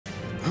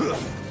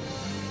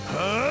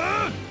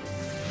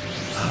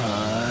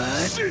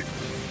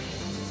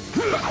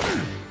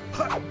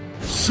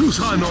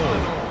Susanoo!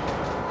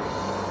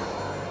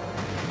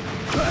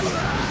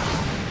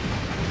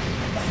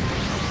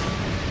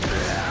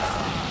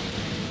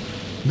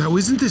 Now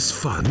isn't this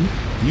fun?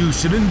 You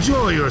should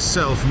enjoy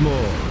yourself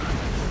more.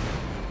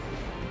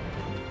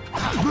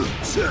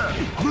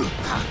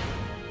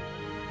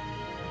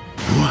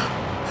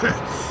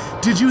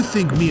 Did you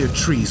think mere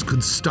trees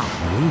could stop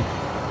me?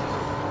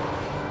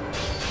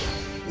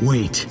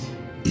 Wait,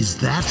 is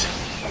that?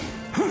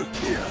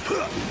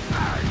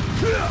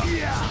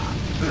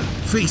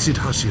 Face it,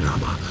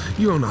 Hashirama,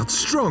 you're not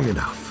strong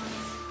enough.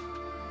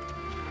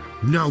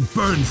 Now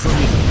burn for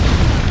me!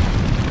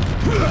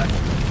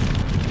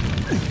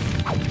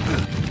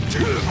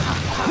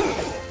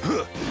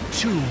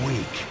 Too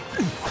weak.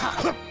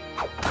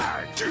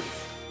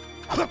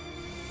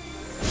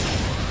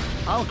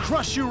 I'll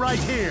crush you right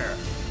here.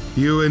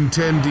 You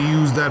intend to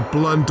use that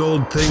blunt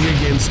old thing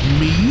against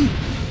me?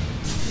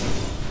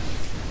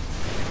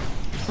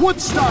 Wood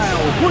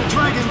style, Wood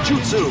Dragon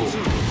Jutsu.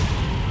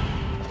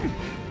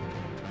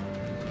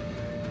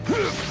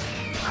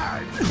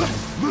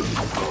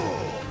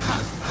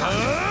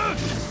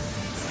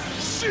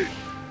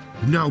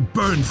 Now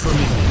burn for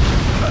me!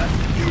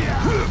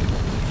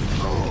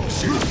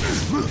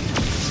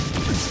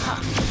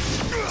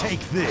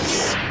 Take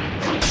this.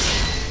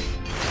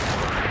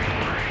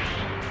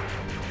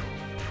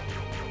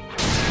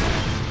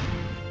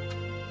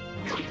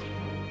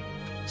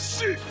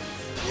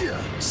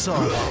 Saw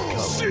that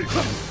coming.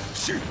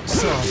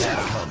 Saw that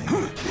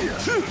coming.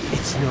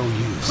 It's no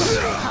use.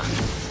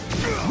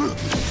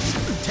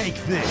 Take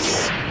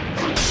this.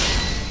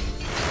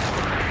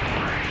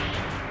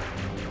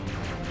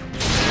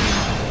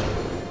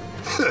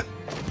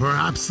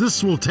 Perhaps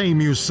this will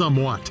tame you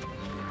somewhat.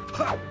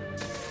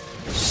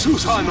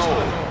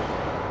 Susanoo!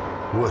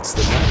 What's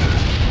the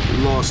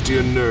matter? Lost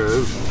your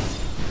nerve?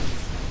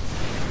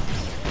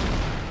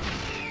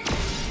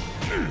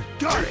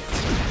 Got it!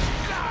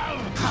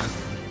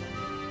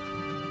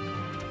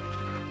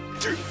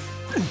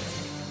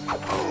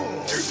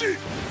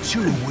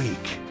 Too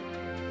weak.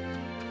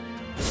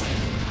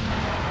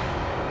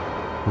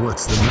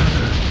 What's the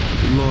matter?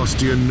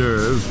 Lost your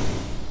nerve?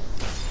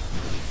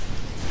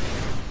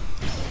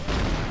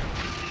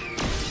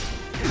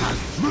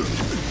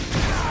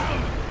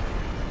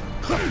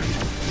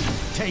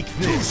 Take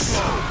this.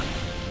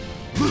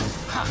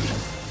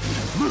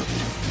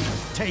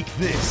 Take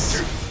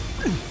this.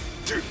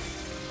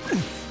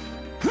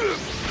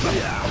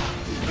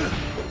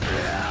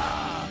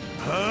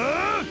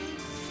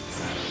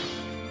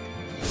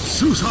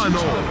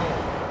 Susanoo!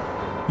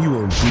 You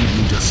won't beat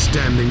me just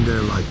standing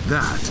there like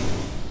that.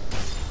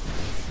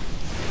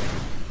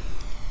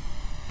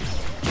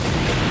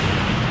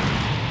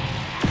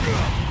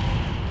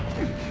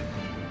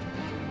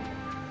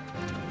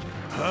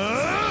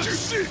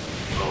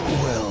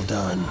 Well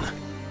done.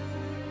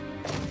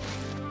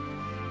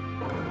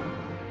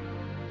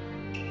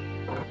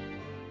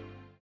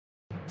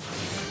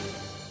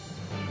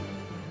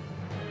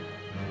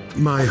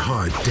 My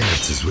heart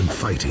dances when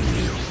fighting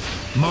you.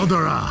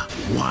 Madara,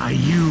 why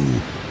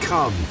you?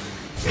 Come,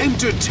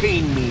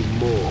 entertain me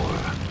more.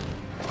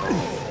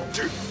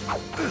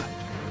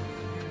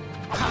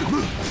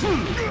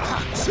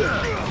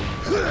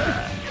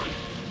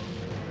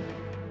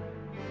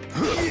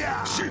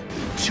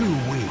 Too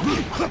weak.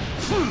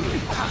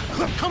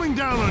 Coming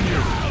down on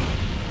you!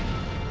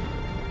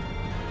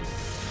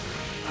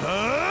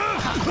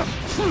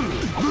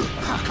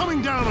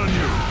 Coming down on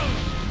you!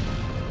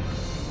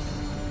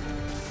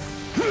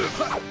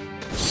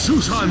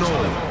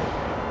 Susanoo!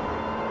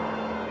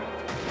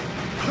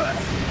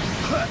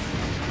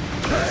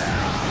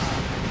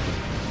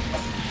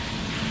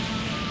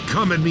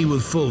 Come at me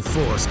with full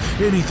force.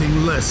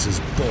 Anything less is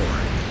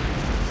boring.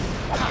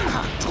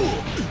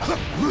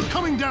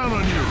 Coming down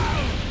on you!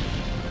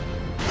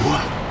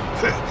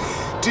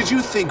 Did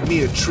you think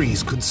mere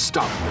trees could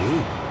stop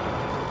me?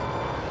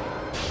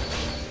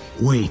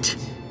 Wait,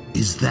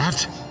 is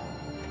that?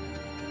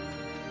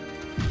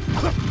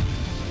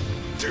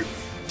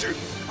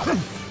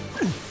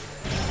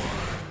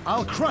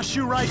 I'll crush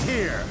you right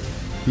here.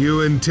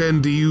 You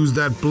intend to use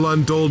that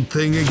blunt old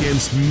thing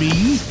against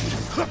me?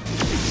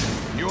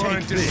 You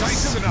aren't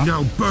decisive enough.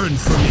 Now burn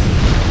for me!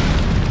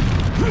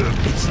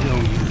 It's no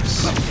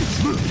use.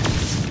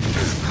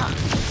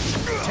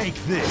 Take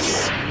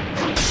this.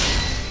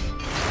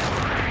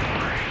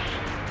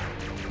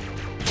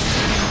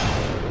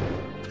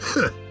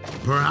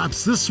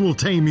 Perhaps this will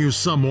tame you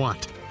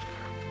somewhat.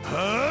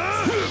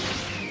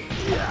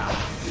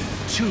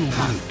 Too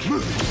weak.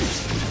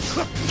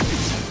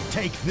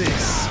 Take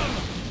this.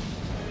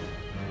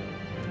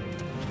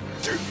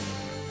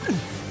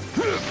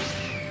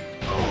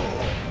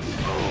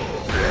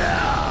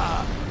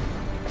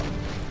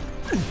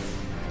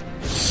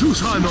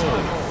 Susanoo!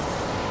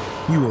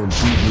 You won't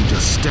beat me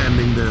just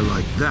standing there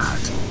like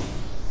that.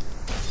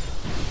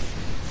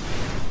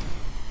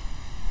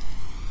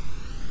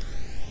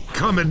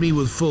 Come at me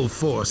with full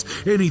force.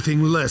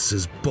 Anything less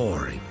is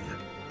boring.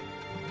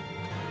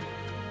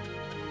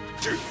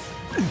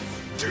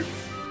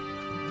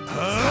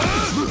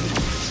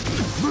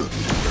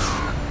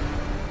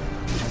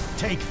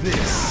 Take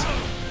this.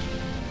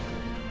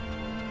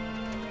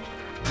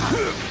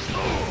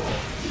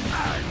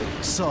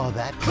 Saw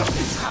that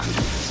coming.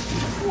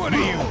 What are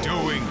you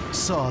doing?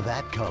 Saw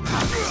that coming.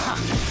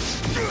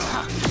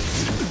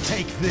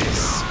 Take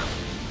this.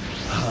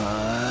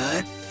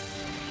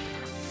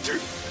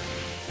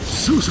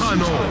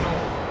 Susanoo!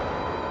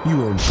 You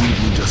won't beat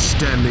me just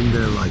standing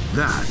there like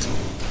that.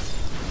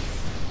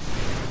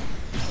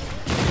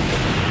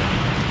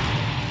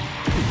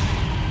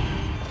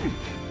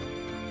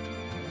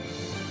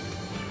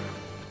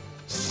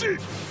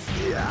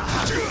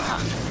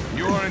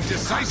 You aren't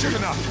decisive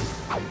enough.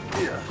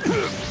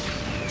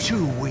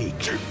 Too weak.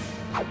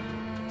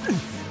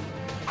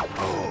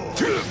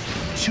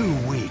 Too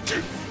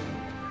weak.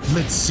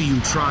 Let's see you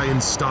try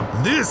and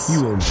stop this!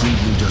 You won't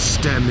beat me just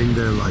standing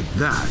there like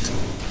that.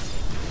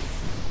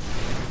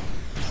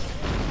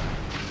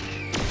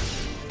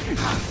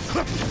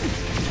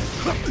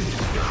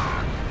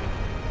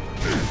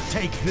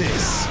 Take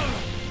this.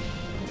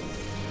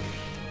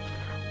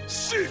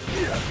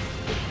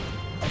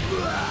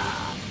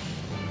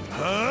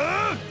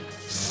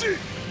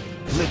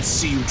 Let's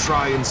see you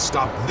try and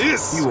stop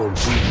this! You won't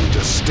beat me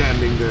just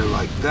standing there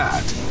like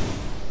that.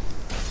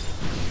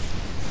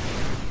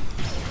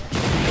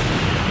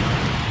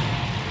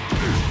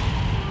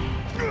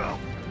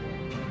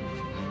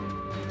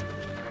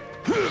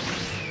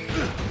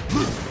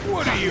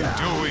 What are you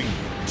doing?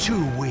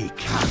 Too weak.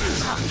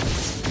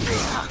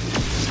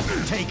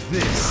 Take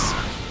this.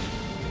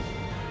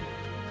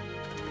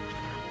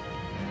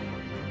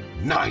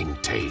 Nine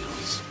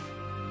Tails.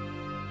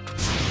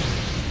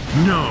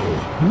 No!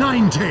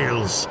 Nine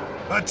Tails!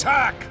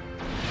 Attack!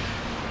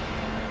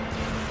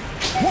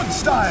 Wood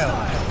style.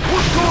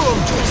 Wood golem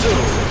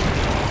jutsu.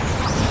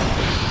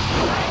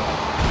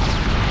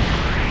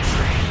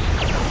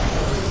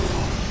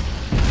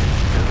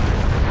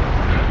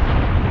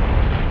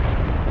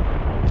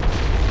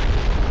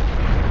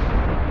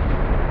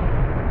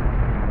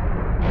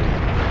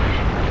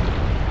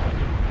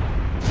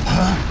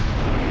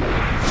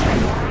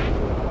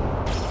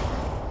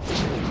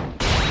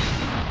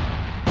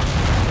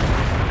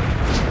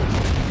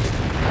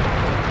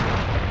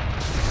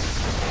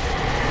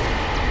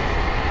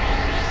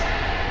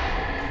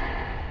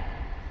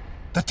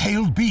 The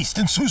tailed beast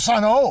and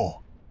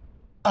Susanoo.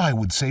 I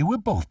would say we're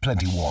both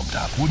plenty warmed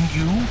up, wouldn't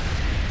you?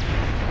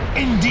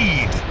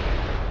 Indeed.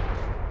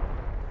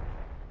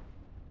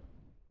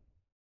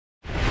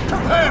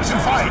 Prepare to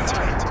fight!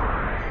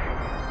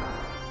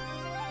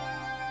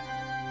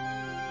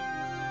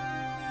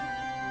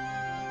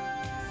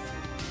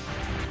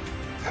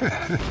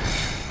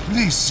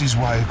 This is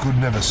why I could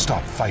never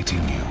stop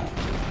fighting you.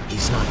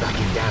 He's not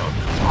backing down.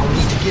 I'll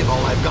need to give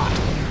all I've got.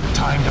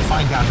 Time to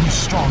find out who's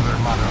stronger,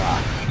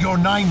 Madara. Your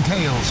Nine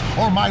Tails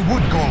or my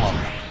Wood Golem.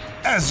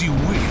 As you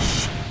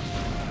wish.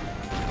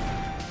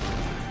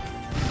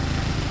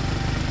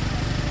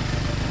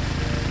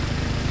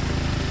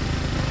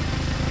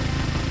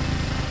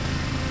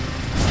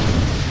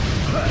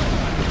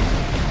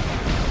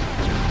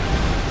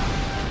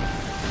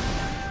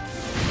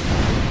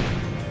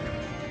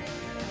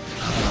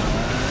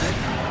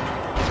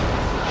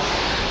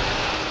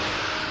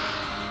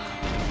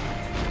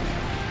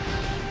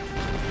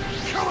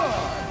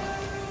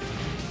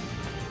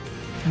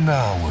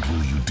 Now what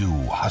will you do,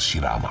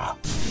 Hashirama?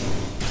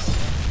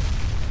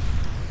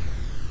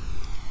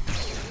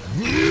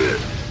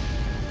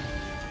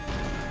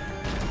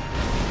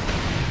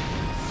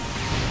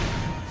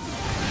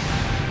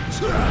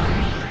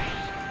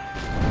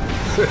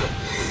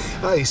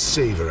 I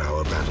savor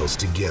our battles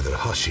together,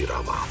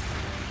 Hashirama.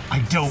 I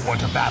don't want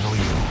to battle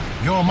you.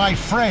 You're my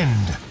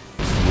friend.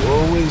 You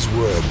always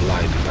were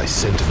blinded by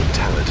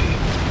sentimentality.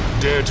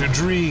 Dare to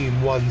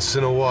dream once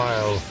in a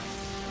while.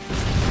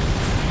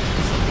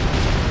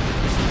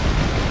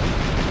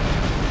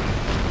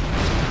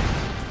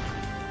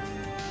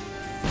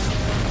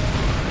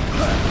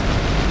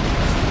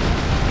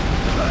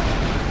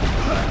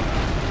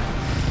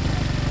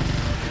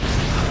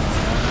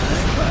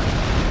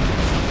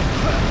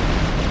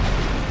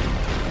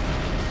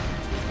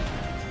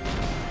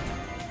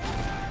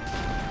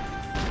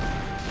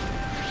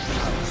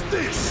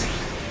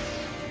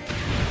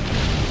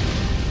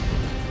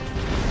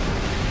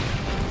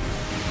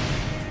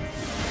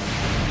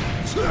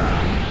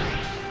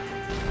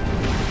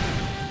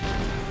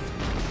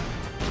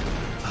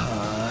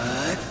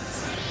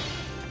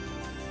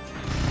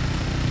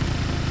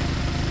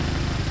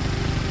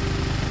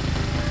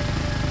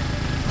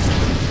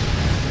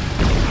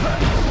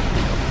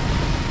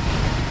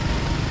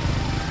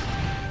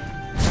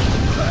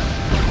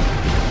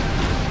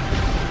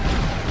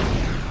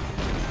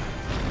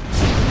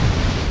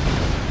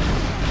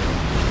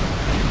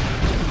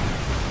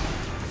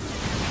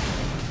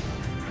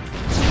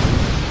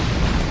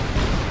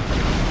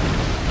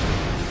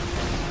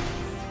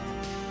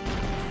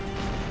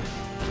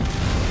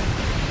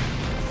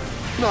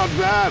 Not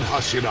bad,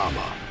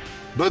 Hashirama.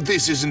 But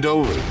this isn't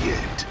over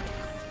yet.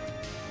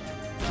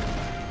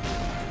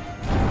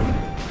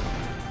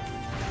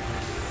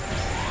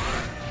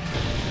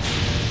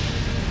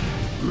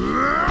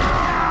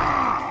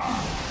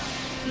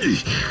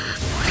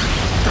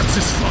 That's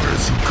as far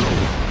as you go.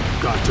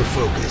 Got to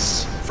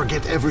focus.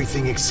 Forget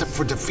everything except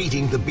for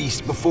defeating the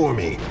beast before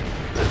me.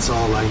 That's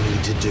all I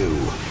need to do.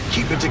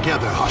 Keep it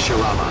together,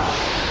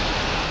 Hashirama.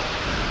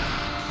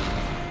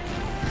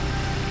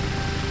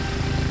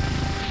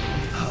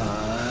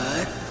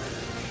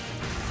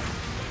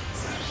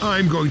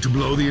 I'm going to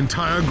blow the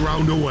entire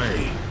ground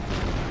away.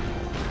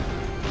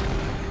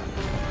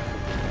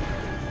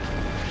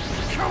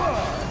 Come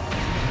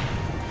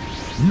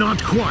on!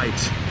 Not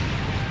quite.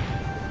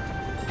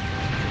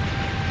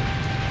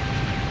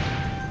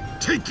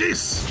 Take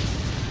this!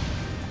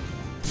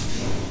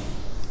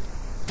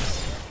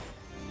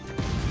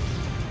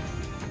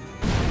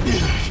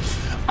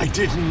 I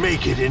didn't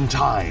make it in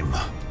time.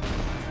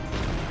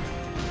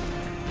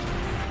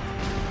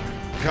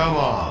 Come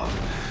on.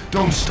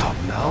 Don't stop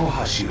now,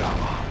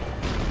 Hashirama.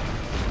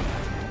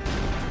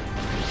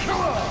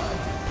 Come on!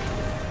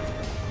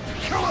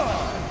 Come on!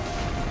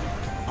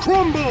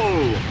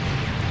 Crumble!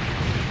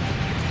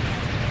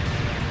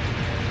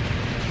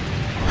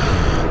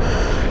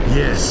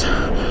 Yes,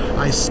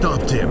 I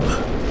stopped him.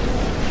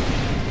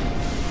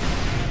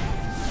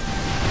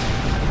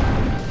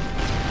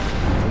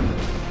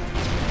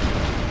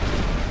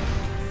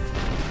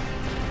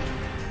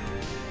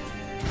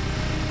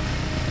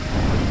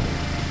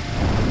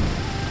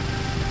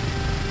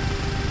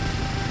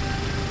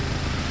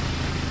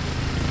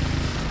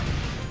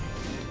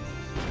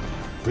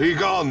 Be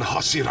gone,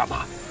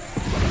 Hashirama.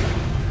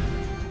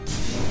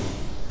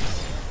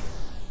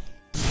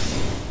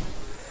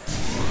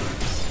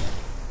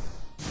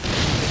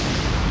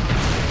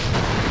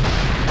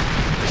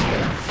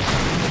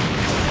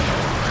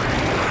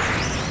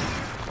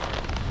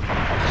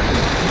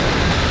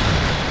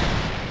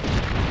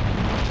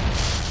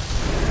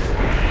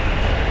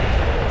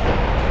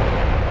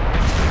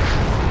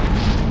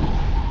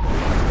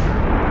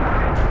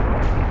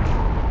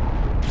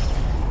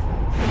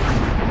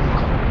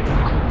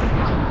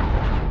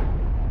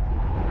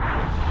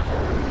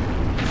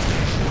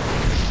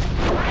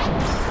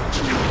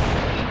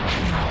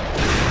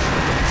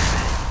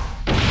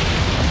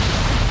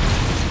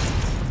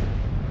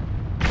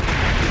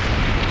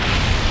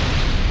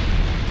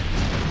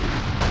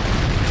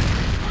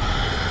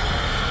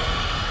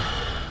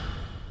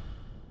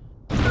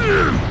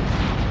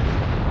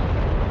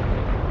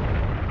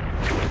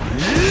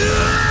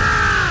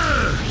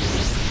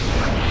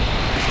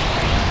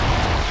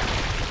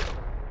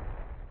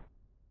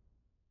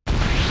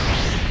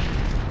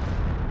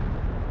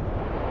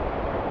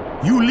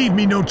 You leave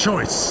me no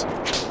choice.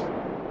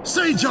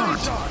 Sage Art,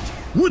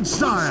 Wood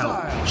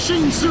Style,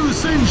 Shinsu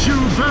Senshu,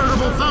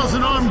 Veritable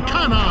Thousand-Arm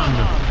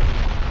Kanon.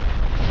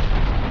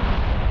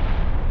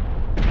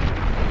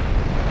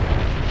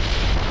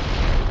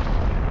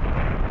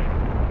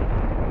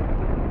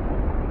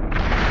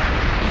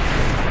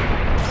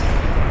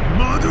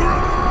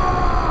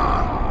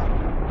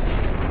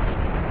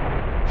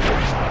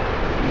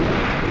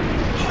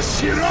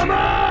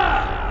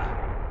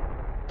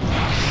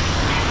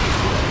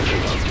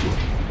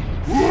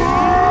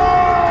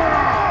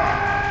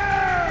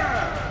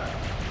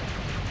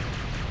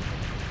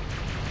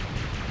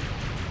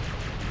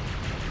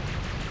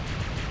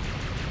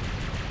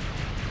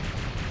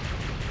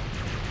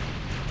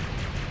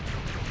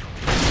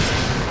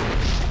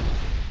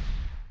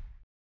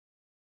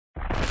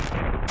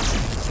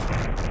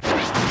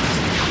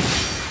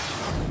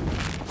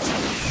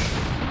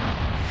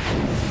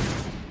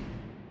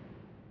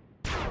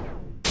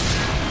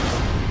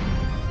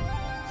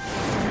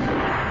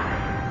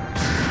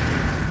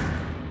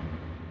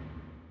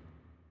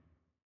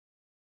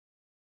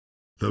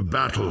 The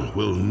battle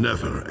will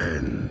never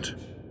end.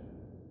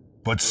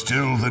 But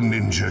still the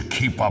ninja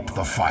keep up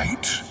the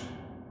fight.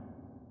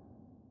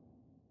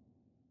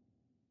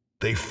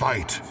 They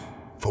fight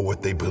for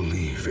what they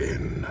believe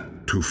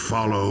in. To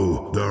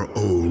follow their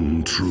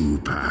own true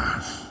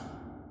path.